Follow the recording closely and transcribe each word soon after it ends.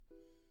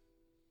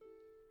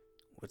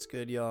What's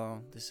good,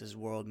 y'all? This is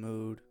World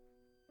Mood.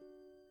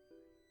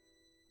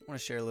 I want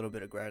to share a little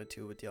bit of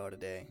gratitude with y'all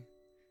today.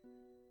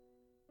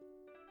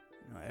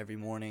 Every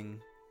morning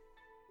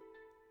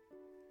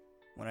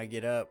when I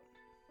get up,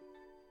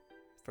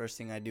 first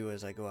thing I do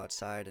is I go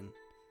outside and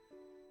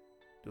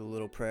do a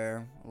little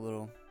prayer, a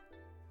little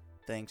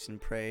thanks and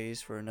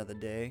praise for another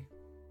day.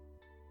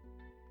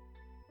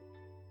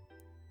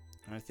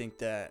 And I think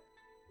that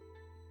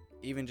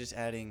even just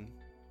adding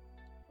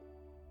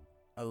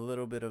a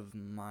little bit of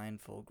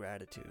mindful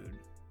gratitude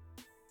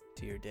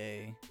to your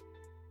day,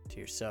 to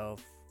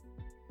yourself,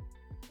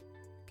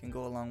 can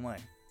go a long way.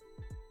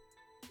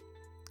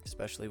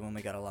 Especially when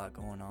we got a lot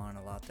going on,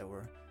 a lot that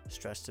we're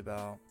stressed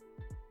about,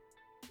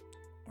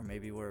 or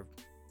maybe we're,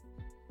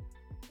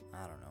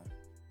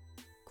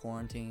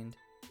 quarantined,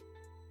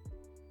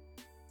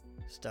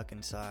 stuck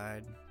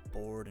inside,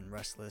 bored and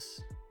restless,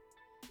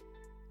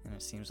 and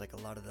it seems like a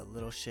lot of the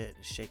little shit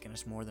is shaking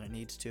us more than it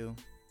needs to.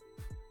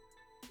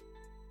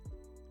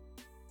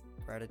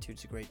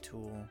 Gratitude's a great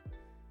tool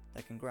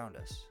that can ground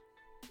us.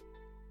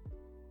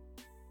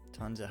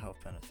 Tons of health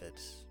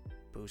benefits,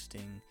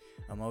 boosting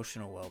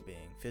emotional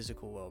well-being,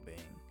 physical well-being,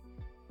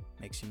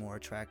 makes you more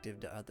attractive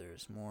to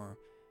others, more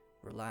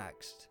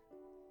relaxed,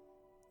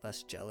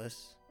 less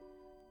jealous,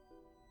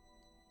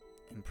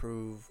 it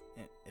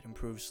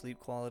improves sleep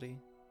quality,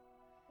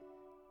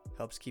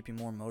 helps keep you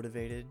more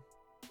motivated,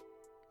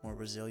 more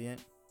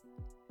resilient,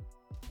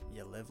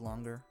 you live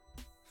longer.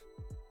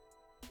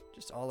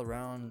 Just all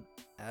around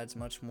adds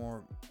much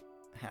more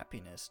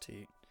happiness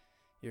to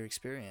your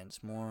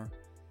experience, more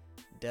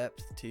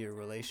depth to your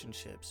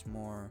relationships,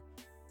 more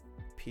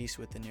peace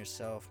within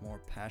yourself, more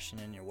passion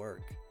in your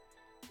work.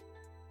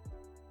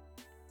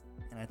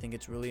 And I think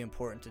it's really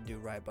important to do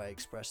right by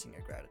expressing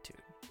your gratitude,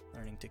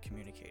 learning to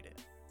communicate it.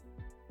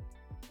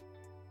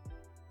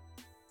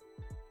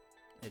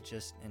 It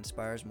just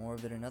inspires more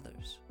of it in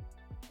others.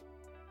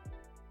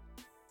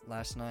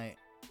 Last night,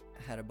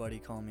 I had a buddy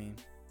call me,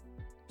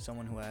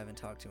 someone who I haven't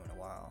talked to in a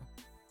while.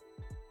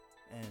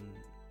 And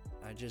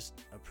I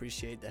just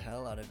appreciate the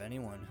hell out of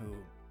anyone who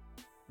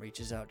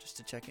reaches out just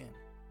to check in.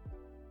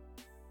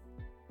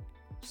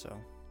 So,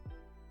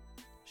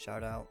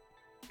 shout out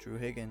Drew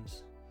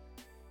Higgins.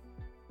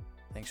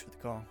 Thanks for the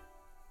call.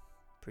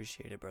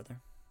 Appreciate it, brother.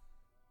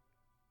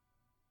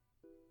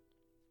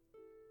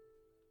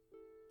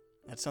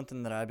 That's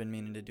something that I've been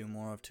meaning to do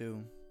more of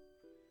too.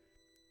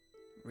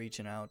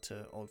 Reaching out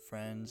to old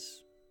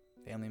friends,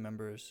 family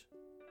members,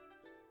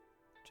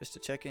 just to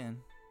check in.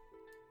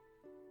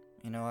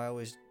 I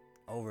always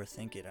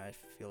overthink it. I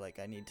feel like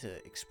I need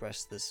to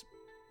express this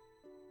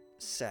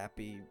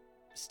sappy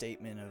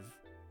statement of,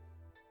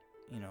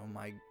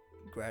 my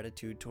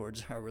gratitude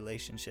towards our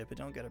relationship. It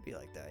don't gotta be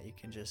like that. You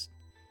can just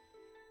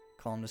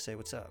call them to say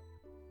what's up,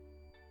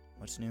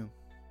 what's new.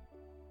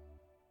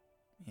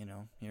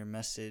 Your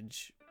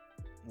message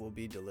will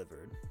be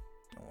delivered.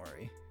 Don't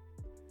worry.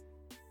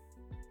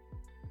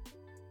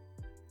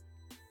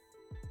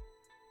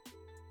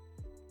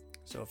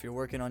 So if you're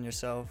working on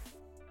yourself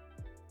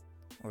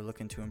or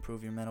looking to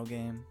improve your mental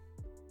game,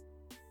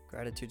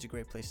 gratitude's a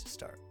great place to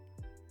start.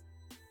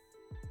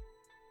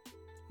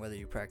 Whether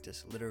you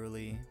practice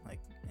literally, like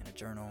in a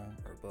journal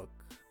or a book,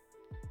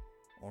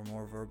 or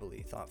more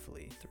verbally,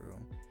 thoughtfully through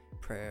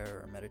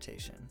prayer or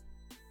meditation,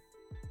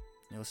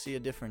 you'll see a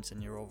difference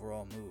in your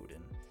overall mood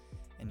and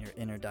in your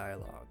inner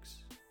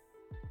dialogues.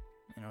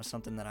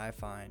 Something that I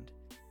find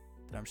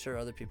that I'm sure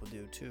other people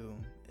do too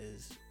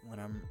is when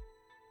I'm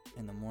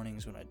in the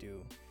mornings when I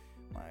do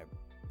my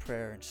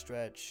prayer and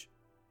stretch,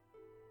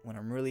 when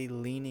I'm really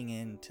leaning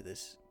into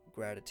this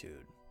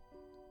gratitude,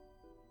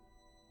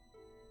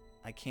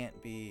 I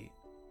can't be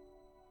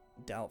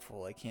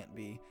doubtful, I can't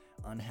be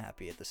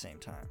unhappy at the same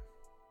time.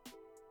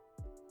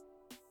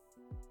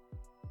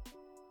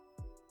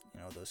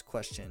 Those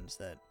questions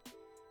that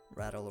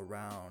rattle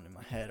around in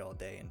my head all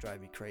day and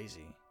drive me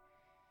crazy,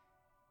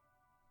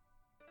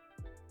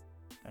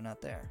 they're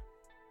not there.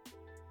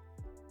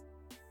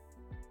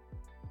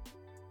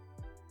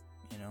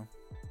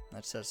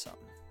 That says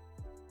something.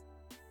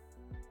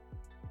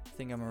 I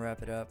think I'm gonna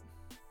wrap it up.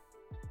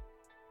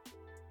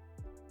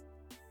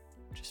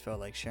 Just felt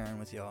like sharing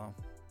with y'all.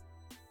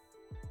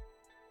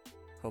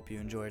 Hope you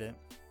enjoyed it.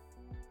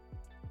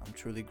 I'm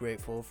truly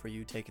grateful for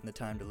you taking the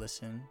time to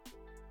listen.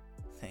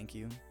 Thank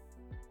you.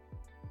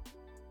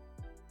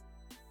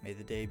 May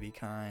the day be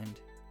kind.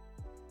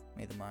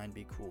 May the mind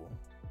be cool.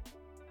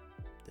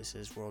 This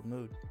is World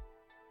Mood.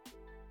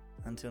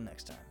 Until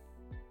next time.